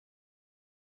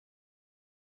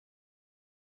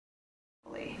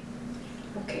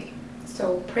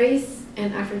So praise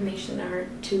and affirmation are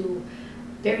two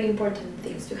very important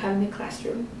things to have in the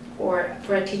classroom or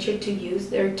for a teacher to use.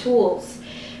 They're tools,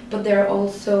 but they're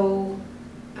also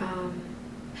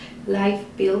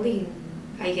life-building,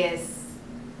 I guess,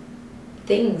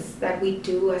 things that we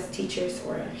do as teachers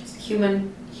or as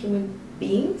human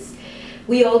beings.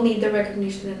 We all need the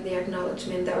recognition and the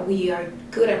acknowledgement that we are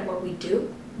good at what we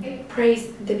do.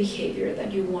 Praise the behavior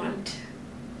that you want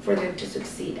for them to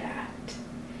succeed at.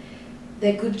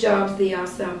 The good jobs, the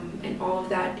awesome, and all of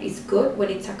that is good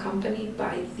when it's accompanied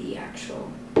by the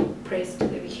actual praise to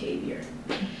the behavior.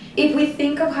 If we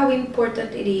think of how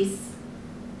important it is,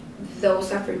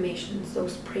 those affirmations,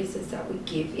 those praises that we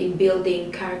give in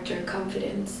building character and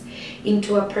confidence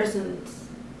into a person's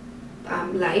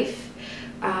life,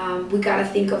 we gotta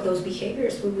think of those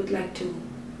behaviors we would like to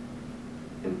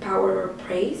empower or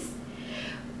praise.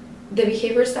 The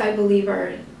behaviors I believe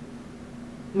are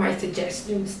my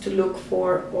suggestions to look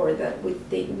for, or that we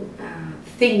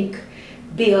think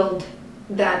build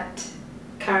that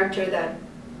character that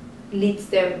leads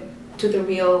them to the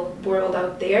real world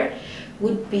out there,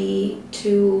 would be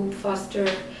to foster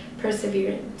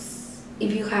perseverance.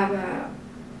 If you have a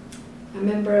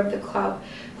member of the club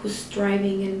who's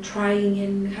striving and trying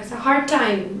and has a hard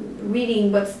time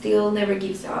reading but still never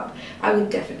gives up, I would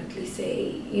definitely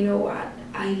say, you know what,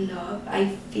 I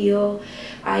feel,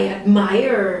 I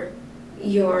admire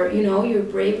your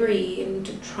bravery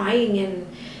into trying and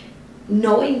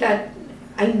knowing that.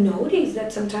 I notice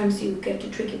that sometimes you get to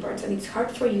tricky parts and it's hard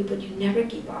for you, but you never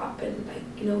give up, and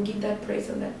give that praise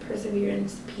on that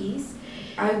perseverance piece.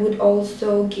 I would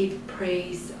also give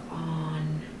praise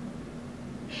on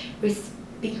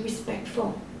being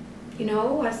respectful,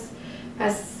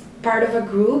 as part of a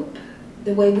group,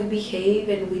 the way we behave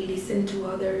and we listen to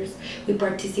others, we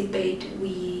participate,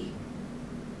 we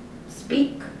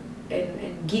speak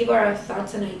and give our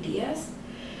thoughts and ideas.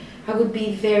 I would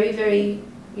be very, very,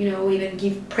 even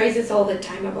give praises all the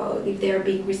time about if they are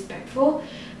being respectful,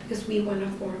 because we want to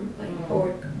form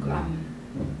or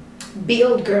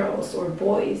build girls or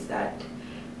boys that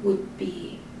would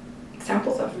be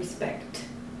examples of respect.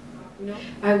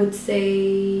 I would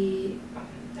say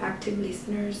active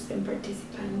listeners and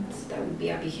participants. That would be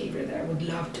a behavior that I would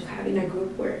love to have in a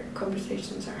group where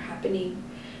conversations are happening.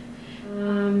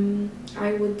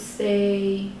 I would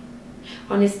say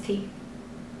honesty.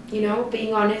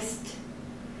 Being honest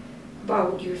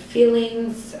about your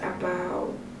feelings,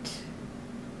 about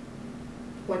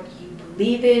what you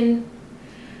believe in,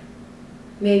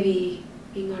 maybe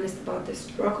being honest about the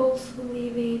struggles we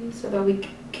live in, so that we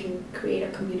can create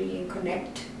a community and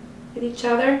connect with each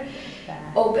other.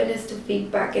 Openness to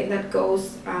feedback, and that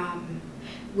goes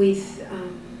with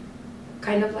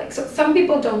so some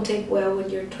people don't take well when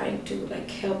you're trying to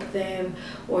help them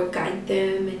or guide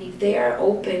them, and if they are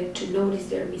open to notice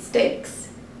their mistakes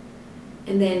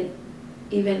and then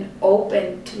even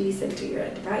open to listen to your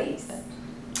advice.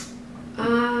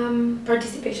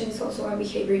 Participation is also a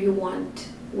behavior you want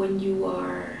when you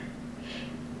are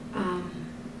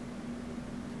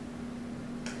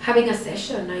having a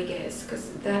session, I guess, because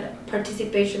that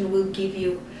participation will give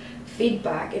you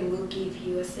feedback and will give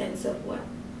you a sense of what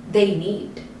they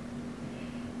need.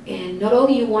 And not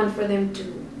only you want for them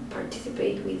to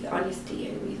participate with honesty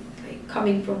and with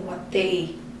coming from what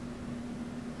they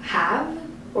have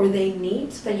or they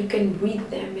need, so that you can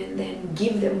read them and then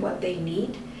give them what they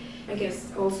need. I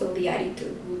guess also the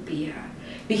attitude would be a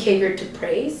behavior to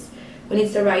praise when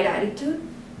it's the right attitude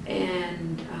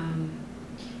and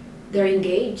they're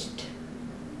engaged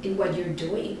in what you're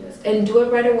doing, and do it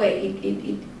right away.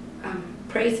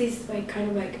 Praise is you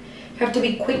have to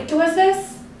be quick to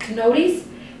assess, to notice,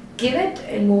 give it,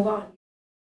 and move on.